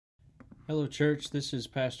Hello, church. This is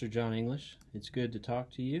Pastor John English. It's good to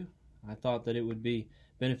talk to you. I thought that it would be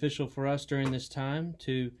beneficial for us during this time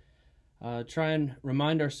to try and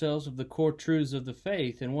remind ourselves of the core truths of the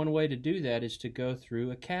faith, and one way to do that is to go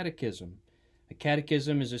through a catechism. A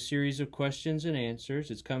catechism is a series of questions and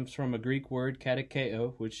answers. It comes from a Greek word,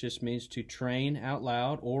 katekeo, which just means to train out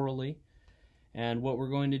loud, orally. And what we're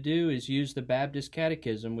going to do is use the Baptist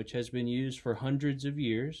Catechism, which has been used for hundreds of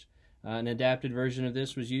years. An adapted version of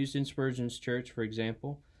this was used in Spurgeon's church, for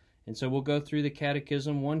example. And so we'll go through the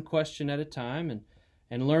catechism one question at a time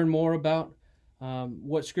and learn more about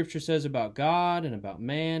what Scripture says about God and about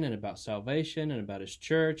man and about salvation and about His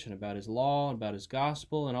church and about His law and about His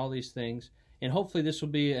gospel and all these things. And hopefully this will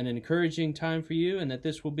be an encouraging time for you, and that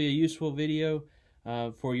this will be a useful video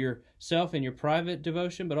for yourself in your private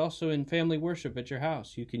devotion, but also in family worship at your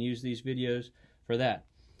house. You can use these videos for that.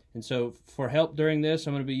 And so for help during this,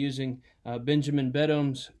 I'm going to be using Benjamin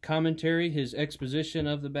Bedome's commentary, his exposition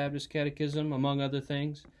of the Baptist Catechism, among other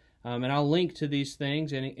things. And I'll link to these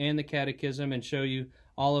things and the Catechism and show you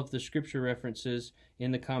all of the Scripture references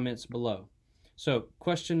in the comments below. So,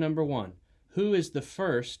 question number 1. Who is the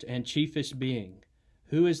first and chiefest being?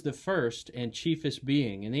 Who is the first and chiefest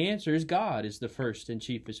being? And the answer is God is the first and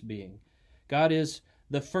chiefest being. God is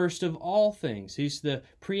the first of all things. He's the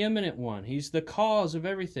preeminent one. He's the cause of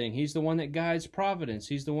everything. He's the one that guides providence.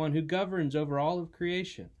 He's the one who governs over all of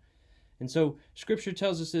creation. And so Scripture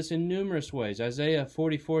tells us this in numerous ways. Isaiah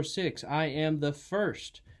 44:6, I am the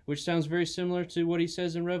first, which sounds very similar to what he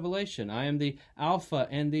says in Revelation. I am the Alpha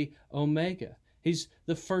and the Omega. He's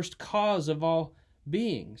the first cause of all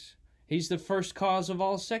beings. He's the first cause of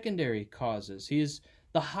all secondary causes. He is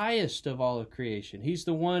the highest of all of creation. He's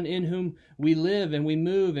the one in whom we live and we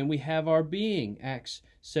move and we have our being. Acts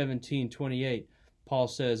 17:28, Paul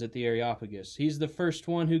says at the Areopagus. He's the first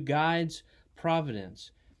one who guides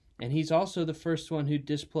providence. And he's also the first one who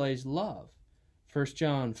displays love. 1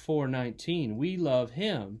 John 4:19, we love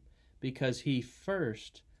him because he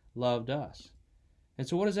first loved us. And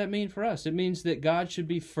so what does that mean for us? It means that God should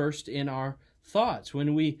be first in our thoughts.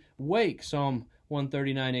 When we wake, Psalm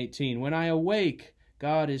 139:18, when I awake,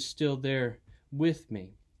 God is still there with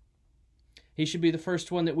me. He should be the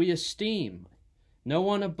first one that we esteem. No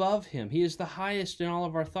one above him. He is the highest in all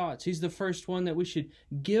of our thoughts. He's the first one that we should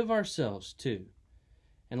give ourselves to.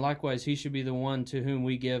 And likewise, he should be the one to whom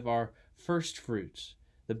we give our first fruits,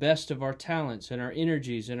 the best of our talents and our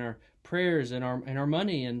energies and our prayers and our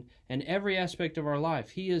money and every aspect of our life.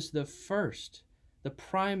 He is the first, the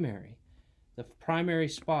primary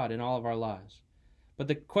spot in all of our lives. But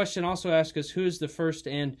the question also asks us, who is the first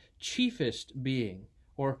and chiefest being,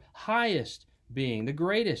 or highest being, the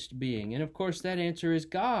greatest being? And of course that answer is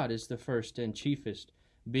God is the first and chiefest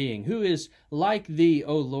being. Who is like thee,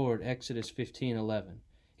 O Lord, Exodus 15:11.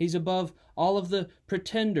 He's above all of the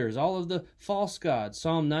pretenders, all of the false gods,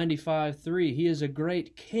 Psalm 95:3. He is a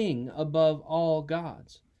great king above all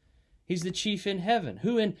gods. He's the chief in heaven.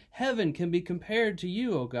 Who in heaven can be compared to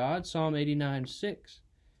you, O God, Psalm 89:6.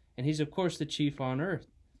 And he's, of course, the chief on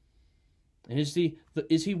earth. And is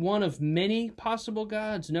he one of many possible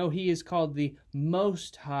gods? No, he is called the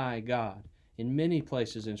Most High God in many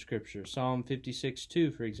places in Scripture. Psalm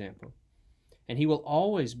 56:2, for example. And he will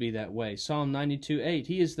always be that way. Psalm 92:8.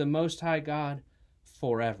 He is the Most High God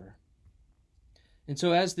forever. And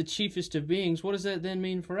so as the chiefest of beings, what does that then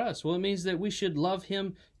mean for us? Well, it means that we should love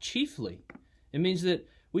him chiefly. It means that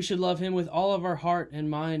we should love him with all of our heart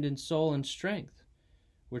and mind and soul and strength.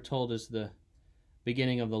 We're told is the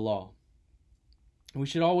beginning of the law. We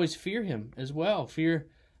should always fear him as well. Fear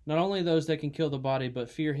not only those that can kill the body, but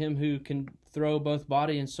fear him who can throw both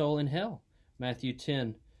body and soul in hell. Matthew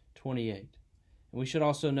 10:28. And we should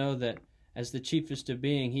also know that as the chiefest of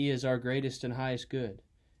being, he is our greatest and highest good.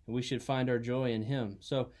 And we should find our joy in him.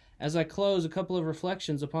 So as I close, a couple of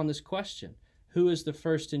reflections upon this question. Who is the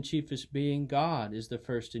first and chiefest being? God is the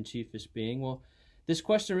first and chiefest being. Well, this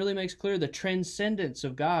question really makes clear the transcendence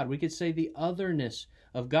of God. We could say the otherness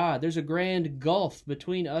of God. There's a grand gulf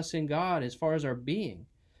between us and God as far as our being.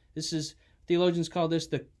 Theologians call this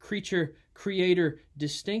the creature-creator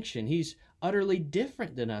distinction. He's utterly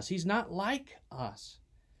different than us. He's not like us.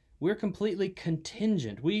 We're completely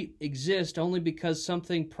contingent. We exist only because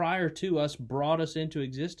something prior to us brought us into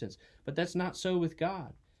existence. But that's not so with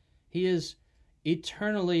God. He is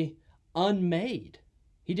eternally unmade.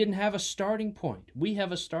 He didn't have a starting point. We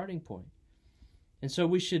have a starting point. And so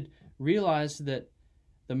we should realize that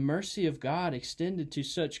the mercy of God extended to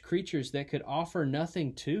such creatures that could offer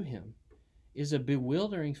nothing to him is a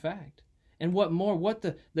bewildering fact. And what more? What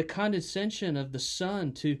the condescension of the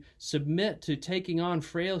Son to submit to taking on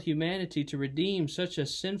frail humanity to redeem such a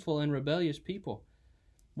sinful and rebellious people.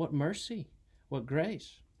 What mercy, what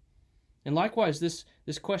grace. And likewise, this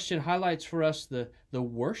question highlights for us the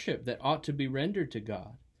worship that ought to be rendered to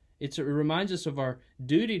God. It reminds us of our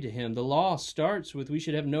duty to Him. The law starts with we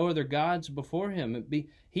should have no other gods before Him.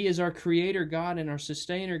 He is our creator God and our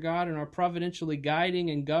sustainer God and our providentially guiding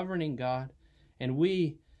and governing God. And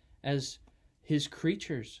we, as His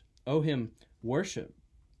creatures, owe Him worship.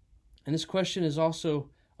 And this question is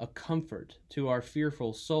also a comfort to our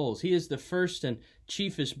fearful souls. He is the first and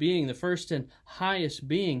chiefest being, the first and highest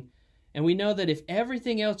being. And we know that if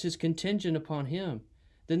everything else is contingent upon Him,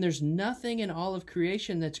 then there's nothing in all of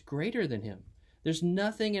creation that's greater than Him. There's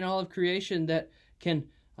nothing in all of creation that can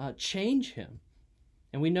change Him.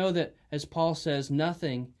 And we know that, as Paul says,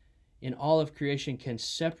 nothing in all of creation can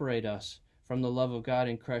separate us from the love of God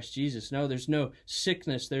in Christ Jesus. No, there's no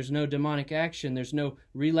sickness, there's no demonic action, there's no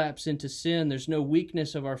relapse into sin, there's no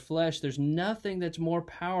weakness of our flesh, there's nothing that's more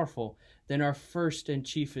powerful than our first and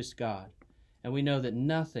chiefest God. And we know that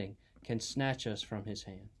nothing can snatch us from His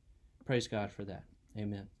hand. Praise God for that.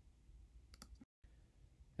 Amen.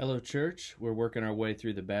 Hello, church. We're working our way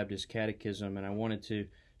through the Baptist Catechism, and I wanted to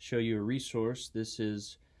show you a resource. This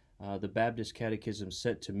is the Baptist Catechism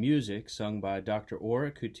set to music, sung by Dr.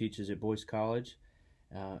 Orrick, who teaches at Boyce College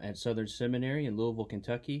at Southern Seminary in Louisville,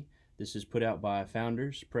 Kentucky. This is put out by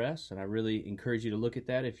Founders Press, and I really encourage you to look at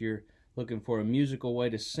that if you're looking for a musical way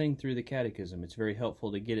to sing through the Catechism. It's very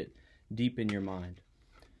helpful to get it deep in your mind.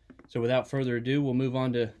 So without further ado, we'll move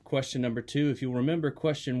on to question number 2. If you'll remember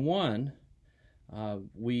question 1,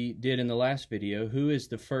 we did in the last video, who is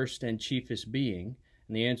the first and chiefest being?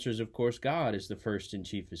 And the answer is, of course, God is the first and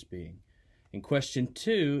chiefest being. And question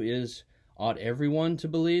 2 is, ought everyone to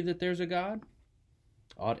believe that there's a God?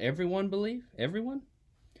 Ought everyone believe? Everyone?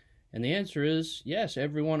 And the answer is, yes,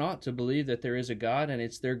 everyone ought to believe that there is a God, and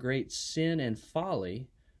it's their great sin and folly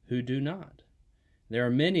who do not. There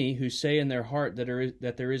are many who say in their heart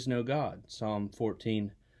that there is no God, Psalm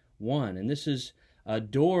 14:1. And this is a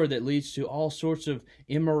door that leads to all sorts of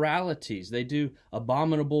immoralities. They do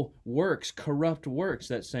abominable works, corrupt works,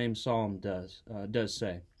 that same psalm does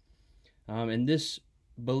say. And this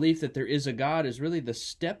belief that there is a God is really the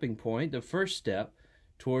stepping point, the first step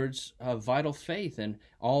towards vital faith and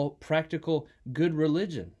all practical good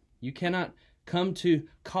religion. You cannot come to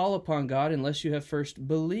call upon God unless you have first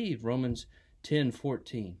believed, Romans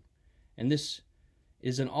 10:14. And this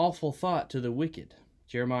is an awful thought to the wicked.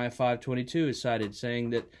 Jeremiah 5:22 is cited,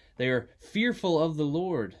 saying that they are fearful of the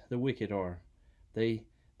Lord, the wicked are. They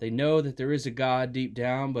know that there is a God deep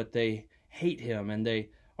down, but they hate Him, and they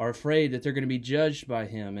are afraid that they're going to be judged by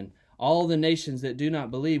Him, and all the nations that do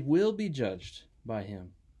not believe will be judged by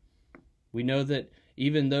Him. We know that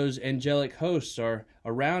even those angelic hosts are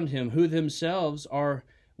around Him who themselves are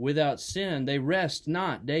without sin. They rest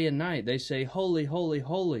not day and night. They say, "Holy, holy,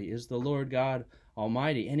 holy is the Lord God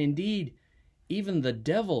Almighty." And indeed, even the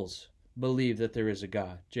devils believe that there is a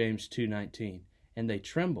God, James 2:19, and they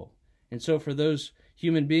tremble. And so for those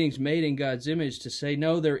human beings made in God's image to say,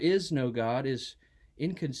 no, there is no God, is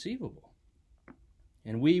inconceivable.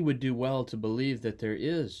 And we would do well to believe that there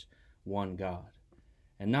is one God,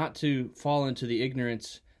 and not to fall into the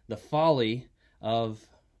ignorance, the folly of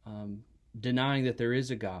denying that there is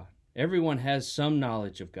a God. Everyone has some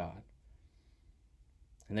knowledge of God,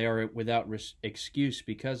 and they are without excuse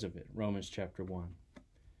because of it, Romans chapter 1.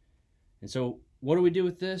 And so what do we do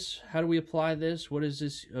with this? How do we apply this? What is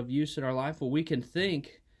this of use in our life? Well, we can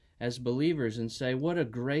think as believers and say, what a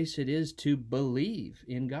grace it is to believe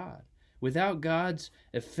in God. Without God's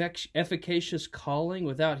efficacious calling,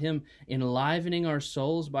 without Him enlivening our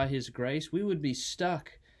souls by His grace, we would be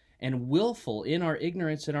stuck and willful in our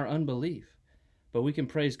ignorance and our unbelief. But we can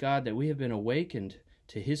praise God that we have been awakened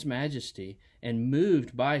to His majesty and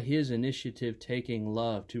moved by His initiative-taking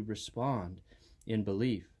love to respond in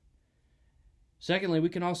belief. Secondly, we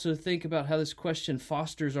can also think about how this question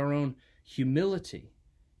fosters our own humility,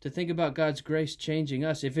 to think about God's grace changing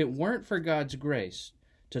us. If it weren't for God's grace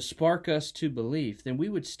to spark us to belief, then we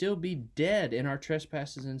would still be dead in our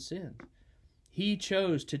trespasses and sins. He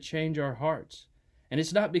chose to change our hearts. And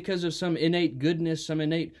it's not because of some innate goodness, some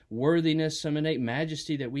innate worthiness, some innate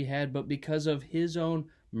majesty that we had, but because of His own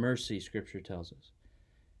mercy, Scripture tells us.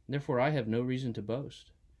 And therefore, I have no reason to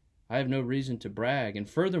boast. I have no reason to brag. And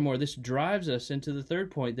furthermore, this drives us into the third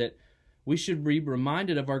point, that we should be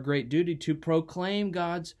reminded of our great duty to proclaim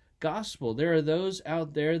God's gospel. There are those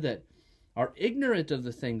out there that are ignorant of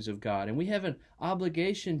the things of God, and we have an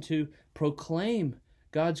obligation to proclaim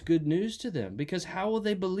God's good news to them, because how will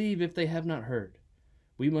they believe if they have not heard?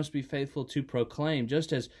 We must be faithful to proclaim,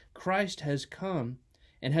 just as Christ has come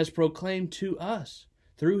and has proclaimed to us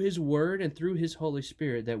through his word and through his Holy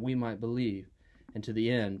Spirit, that we might believe, and to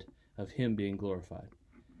the end of him being glorified.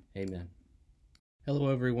 Amen. Hello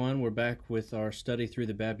everyone, we're back with our study through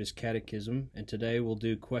the Baptist Catechism, and today we'll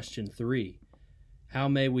do question 3. How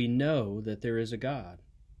may we know that there is a God?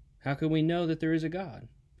 How can we know that there is a God?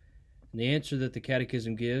 And the answer that the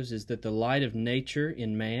Catechism gives is that the light of nature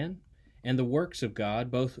in man and the works of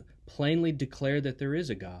God both plainly declare that there is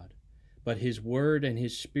a God, but his word and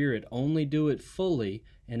his Spirit only do it fully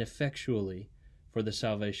and effectually for the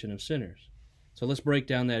salvation of sinners. So let's break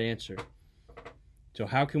down that answer. So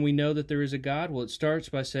how can we know that there is a God? Well, it starts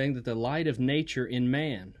by saying that the light of nature in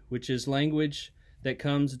man, which is language that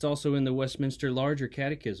comes, it's also in the Westminster Larger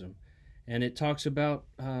Catechism, and it talks about,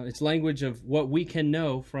 it's language of what we can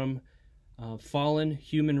know from fallen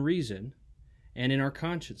human reason and in our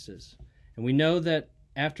consciences. And we know that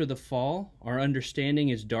after the fall, our understanding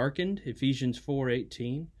is darkened, Ephesians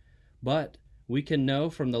 4:18, but we can know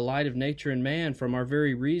from the light of nature in man, from our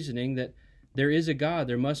very reasoning, that there is a God.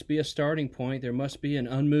 There must be a starting point. There must be an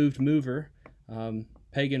unmoved mover,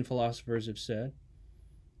 pagan philosophers have said.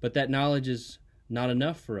 But that knowledge is not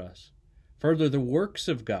enough for us. Further, the works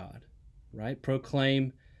of God, right,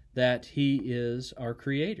 proclaim that he is our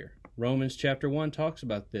creator. Romans chapter 1 talks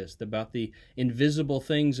about this, about the invisible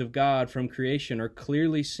things of God from creation are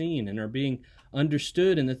clearly seen and are being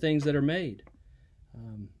understood in the things that are made.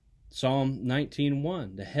 Psalm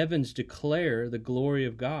 19:1, the heavens declare the glory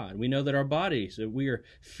of God. We know that our bodies, that we are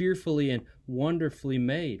fearfully and wonderfully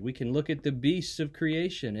made. We can look at the beasts of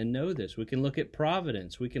creation and know this. We can look at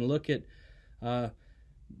providence. We can look at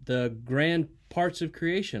the grand parts of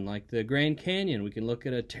creation, like the Grand Canyon. We can look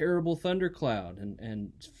at a terrible thundercloud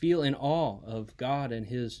and feel in awe of God and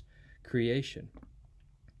his creation.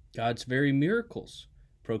 God's very miracles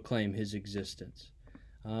proclaim his existence.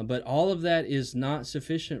 But all of that is not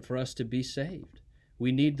sufficient for us to be saved.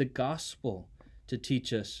 We need the gospel to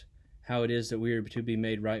teach us how it is that we are to be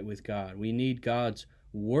made right with God. We need God's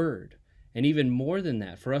word. And even more than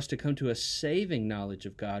that, for us to come to a saving knowledge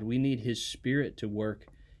of God, we need his Spirit to work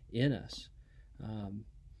in us.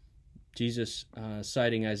 Jesus,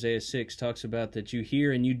 citing Isaiah 6, talks about that you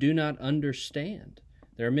hear and you do not understand.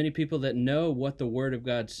 There are many people that know what the Word of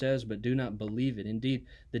God says but do not believe it. Indeed,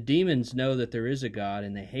 the demons know that there is a God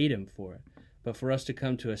and they hate him for it. But for us to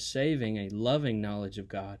come to a saving, a loving knowledge of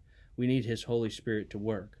God, we need his Holy Spirit to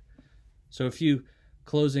work. So a few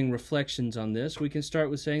closing reflections on this. We can start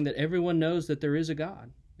with saying that everyone knows that there is a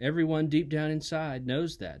God. Everyone deep down inside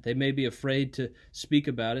knows that. They may be afraid to speak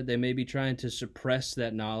about it. They may be trying to suppress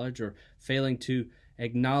that knowledge or failing to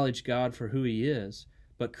acknowledge God for who he is.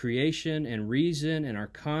 But creation and reason and our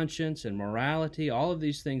conscience and morality, all of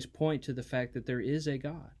these things point to the fact that there is a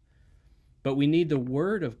God. But we need the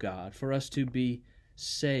Word of God for us to be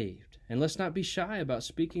saved. And let's not be shy about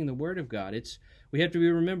speaking the Word of God. We have to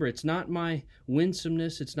remember, it's not my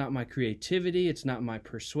winsomeness, it's not my creativity, it's not my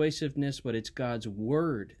persuasiveness, but it's God's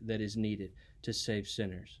Word that is needed to save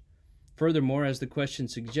sinners. Furthermore, as the question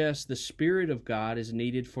suggests, the Spirit of God is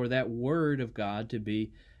needed for that Word of God to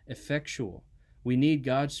be effectual. We need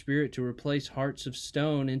God's Spirit to replace hearts of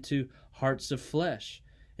stone into hearts of flesh.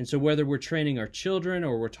 And so whether we're training our children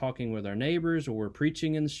or we're talking with our neighbors or we're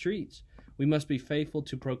preaching in the streets, we must be faithful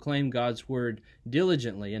to proclaim God's Word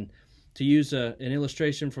diligently. And to use an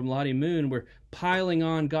illustration from Lottie Moon, we're piling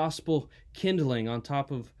on gospel kindling on top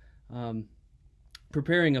of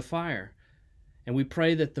preparing a fire. And we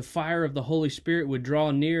pray that the fire of the Holy Spirit would draw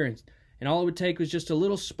near, and all it would take was just a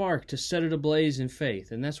little spark to set it ablaze in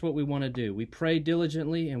faith. And that's what we want to do. We pray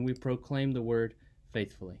diligently and we proclaim the Word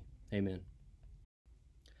faithfully. Amen.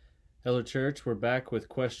 Hello, church. We're back with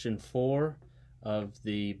question 4 of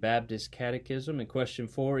the Baptist Catechism. And question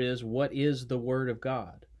 4 is, what is the Word of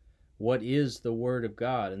God? What is the Word of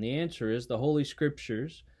God? And the answer is the Holy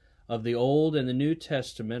Scriptures of the Old and the New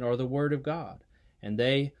Testament are the Word of God, and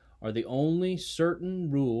they are the only certain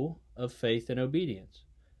rule of faith and obedience.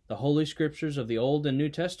 The Holy Scriptures of the Old and New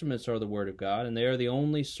Testaments are the Word of God, and they are the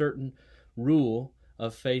only certain rule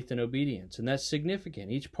of faith and obedience. And that's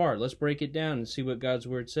significant. Each part, let's break it down and see what God's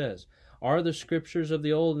Word says. Are the Scriptures of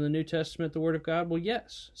the Old and the New Testament the Word of God? Well,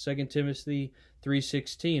 yes. 2 Timothy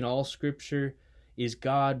 3:16, all Scripture is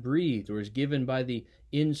God-breathed, or is given by the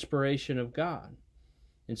inspiration of God.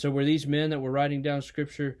 And so were these men that were writing down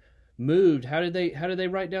Scripture moved? How did they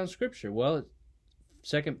write down Scripture? Well,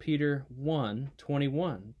 2 Peter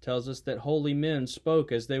 1:21 tells us that holy men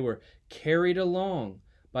spoke as they were carried along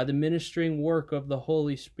by the ministering work of the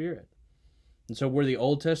Holy Spirit. And so were the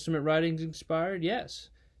Old Testament writings inspired? Yes.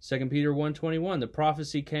 2 Peter 1:21, the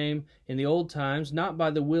prophecy came in the old times not by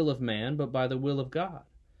the will of man, but by the will of God.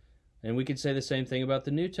 And we could say the same thing about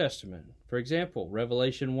the New Testament. For example,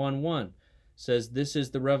 Revelation 1:1 says, "This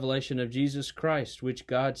is the revelation of Jesus Christ, which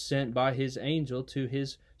God sent by his angel to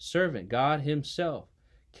his servant." God himself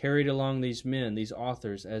carried along these men, these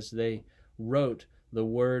authors, as they wrote the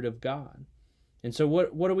Word of God. And so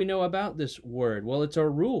what do we know about this Word? Well, it's our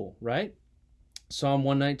rule, right? Psalm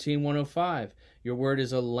 119, 105, "Your Word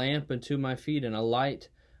is a lamp unto my feet and a light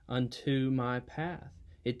unto my path."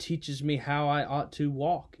 It teaches me how I ought to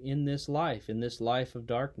walk in this life of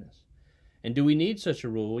darkness. And do we need such a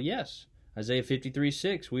rule? Well, yes. Isaiah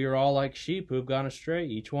 53:6, "We are all like sheep who have gone astray,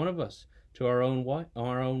 each one of us, to our own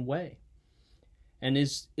way." And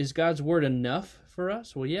is God's Word enough for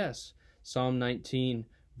us? Well, yes. Psalm 19,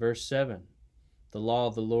 verse 7, "The law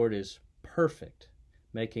of the Lord is perfect,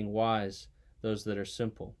 making wise those that are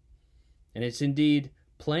simple." And it's indeed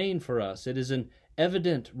plain for us. It is an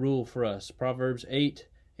evident rule for us. Proverbs 8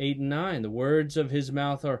 and 9, "The words of his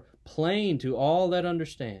mouth are plain to all that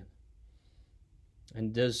understand."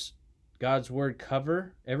 And does God's Word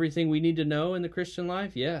cover everything we need to know in the Christian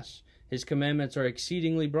life? Yes. His commandments are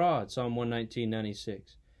exceedingly broad, Psalm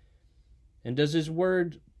 119:96. And does his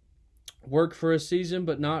Word work for a season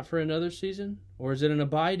but not for another season? Or is it an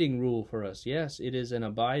abiding rule for us? Yes, it is an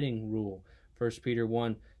abiding rule. 1 Peter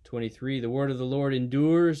 1:23, "The word of the Lord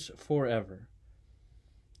endures forever."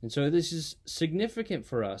 And so this is significant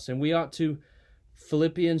for us, and we ought to,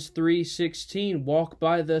 Philippians 3:16, walk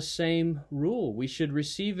by the same rule. We should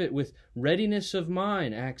receive it with readiness of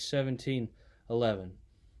mind, Acts 17:11.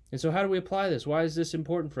 And so how do we apply this? Why is this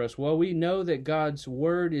important for us? Well, we know that God's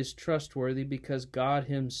Word is trustworthy because God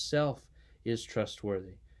himself is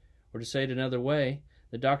trustworthy. Or to say it another way,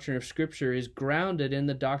 the doctrine of Scripture is grounded in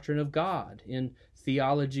the doctrine of God, in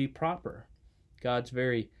theology proper, God's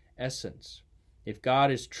very essence. If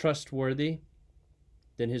God is trustworthy,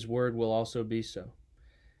 then his Word will also be so.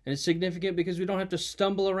 And it's significant because we don't have to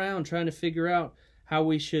stumble around trying to figure out how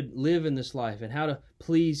we should live in this life and how to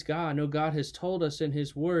please God. No, God has told us in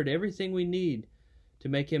his Word everything we need to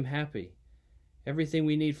make him happy, everything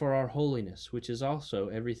we need for our holiness, which is also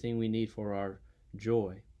everything we need for our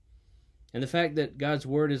joy. And the fact that God's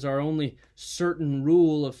Word is our only certain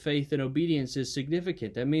rule of faith and obedience is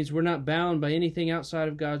significant. That means we're not bound by anything outside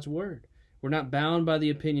of God's Word. We're not bound by the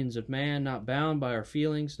opinions of man, not bound by our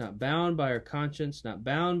feelings, not bound by our conscience, not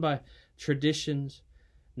bound by traditions.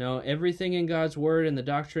 No, everything in God's Word and the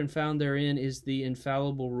doctrine found therein is the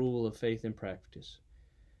infallible rule of faith and practice.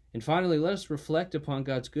 And finally, let us reflect upon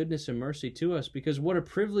God's goodness and mercy to us, because what a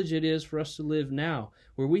privilege it is for us to live now,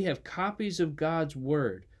 where we have copies of God's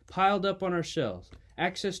Word piled up on our shelves,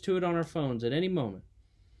 access to it on our phones at any moment,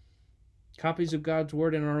 copies of God's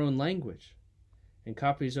Word in our own language, and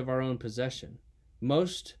copies of our own possession.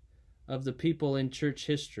 Most of the people in church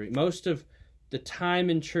history, most of the time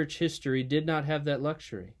in church history did not have that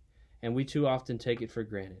luxury, and we too often take it for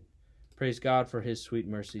granted. Praise God for his sweet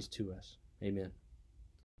mercies to us. Amen.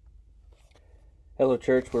 Hello,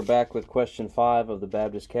 church. We're back with question 5 of the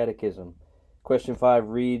Baptist Catechism. Question 5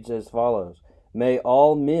 reads as follows: "May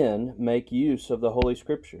all men make use of the Holy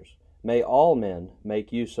Scriptures? May all men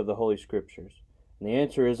make use of the Holy Scriptures?" And the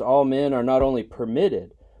answer is, all men are not only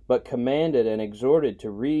permitted, but commanded and exhorted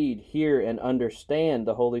to read, hear, and understand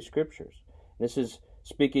the Holy Scriptures. This is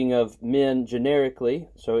speaking of men generically,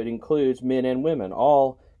 so it includes men and women.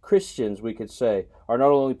 All Christians, we could say, are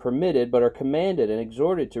not only permitted, but are commanded and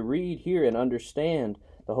exhorted to read, hear, and understand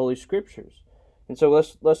the Holy Scriptures. And so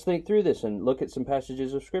let's think through this and look at some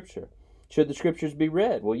passages of Scripture. Should the Scriptures be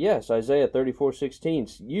read? Well, yes, Isaiah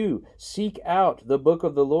 34:16, "You seek out the book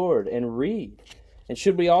of the Lord and read." And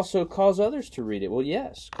should we also cause others to read it? Well,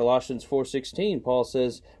 yes. Colossians 4:16, Paul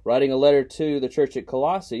says, writing a letter to the church at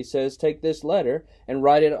Colossae, says, "Take this letter and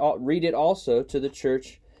read it also to the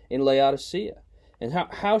church in Laodicea." And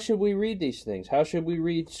how should we read these things? How should we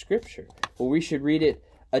read Scripture? Well, we should read it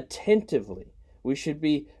attentively. We should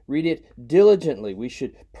read it diligently. We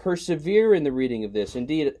should persevere in the reading of this.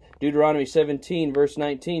 Indeed, Deuteronomy 17, verse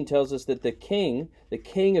 19 tells us that the king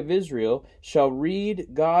of Israel, shall read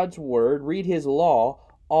God's Word, read his law,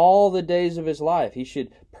 all the days of his life. He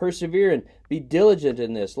should persevere and be diligent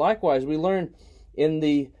in this. Likewise, we learn on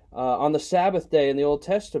the Sabbath day in the Old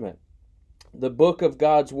Testament, the book of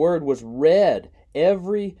God's Word was read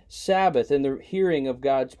every Sabbath in the hearing of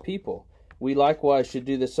God's people. We likewise should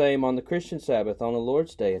do the same on the Christian Sabbath, on the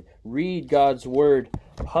Lord's Day, and read God's Word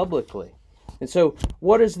publicly. And so,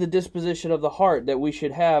 what is the disposition of the heart that we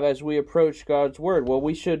should have as we approach God's Word? Well,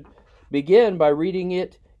 we should begin by reading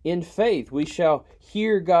it in faith. We shall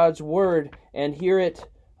hear God's word and hear it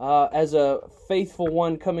as a faithful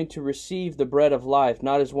one coming to receive the bread of life,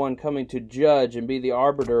 not as one coming to judge and be the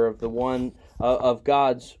arbiter of the one of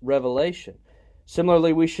God's revelation.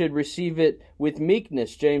 Similarly, we should receive it with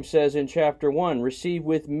meekness. James says in chapter 1, receive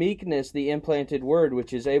with meekness the implanted word,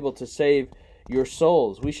 which is able to save your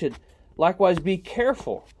souls. We should likewise be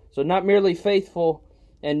careful. So not merely faithful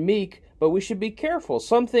and meek, but we should be careful.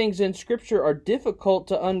 Some things in Scripture are difficult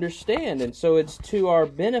to understand, and so it's to our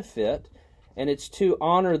benefit, and it's to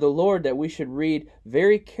honor the Lord that we should read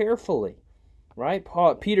very carefully. Right?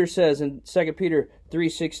 Peter says in 2 Peter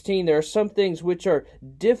 3:16, there are some things which are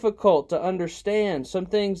difficult to understand, some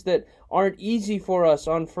things that aren't easy for us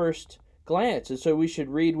on first glance. And so we should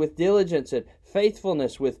read with diligence and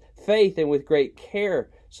faithfulness, with faith and with great care,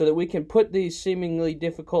 so that we can put these seemingly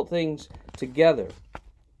difficult things together.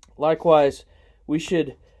 Likewise, we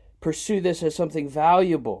should pursue this as something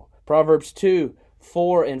valuable. Proverbs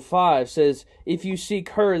 2:4 and 5 says, if you seek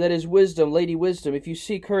her, that is wisdom, Lady Wisdom, if you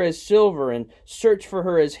seek her as silver and search for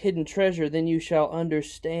her as hidden treasure, then you shall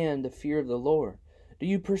understand the fear of the Lord. Do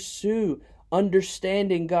you pursue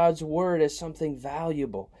understanding God's word as something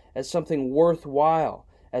valuable, as something worthwhile,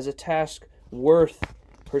 as a task worth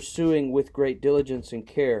pursuing with great diligence and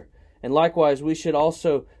care? And likewise, we should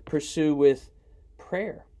also pursue with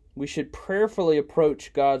prayer. We should prayerfully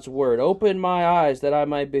approach God's word. Open my eyes that I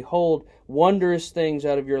might behold wondrous things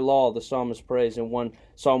out of your law, the psalmist prays in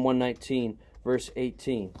Psalm 119, verse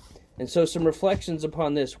 18. And so some reflections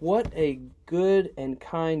upon this. What a good and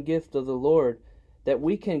kind gift of the Lord that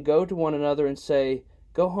we can go to one another and say,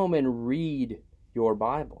 go home and read your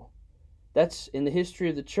Bible. That's, in the history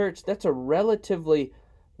of the church, that's a relatively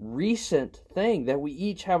recent thing, that we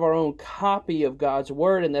each have our own copy of God's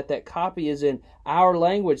word, and that copy is in our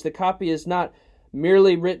language. The copy is not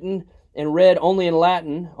merely written and read only in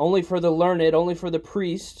Latin, only for the learned, only for the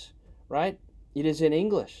priests, right? It is in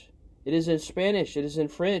English. It is in Spanish. It is in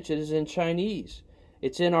French. It is in Chinese.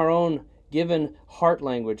 It's in our own given heart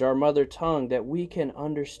language, our mother tongue, that we can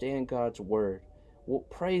understand God's word. Well,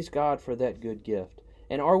 praise God for that good gift.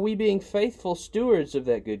 And are we being faithful stewards of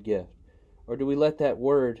that good gift? Or do we let that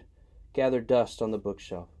word gather dust on the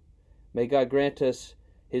bookshelf? May God grant us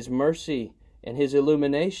His mercy and His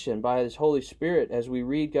illumination by His Holy Spirit as we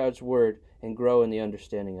read God's word and grow in the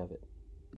understanding of it.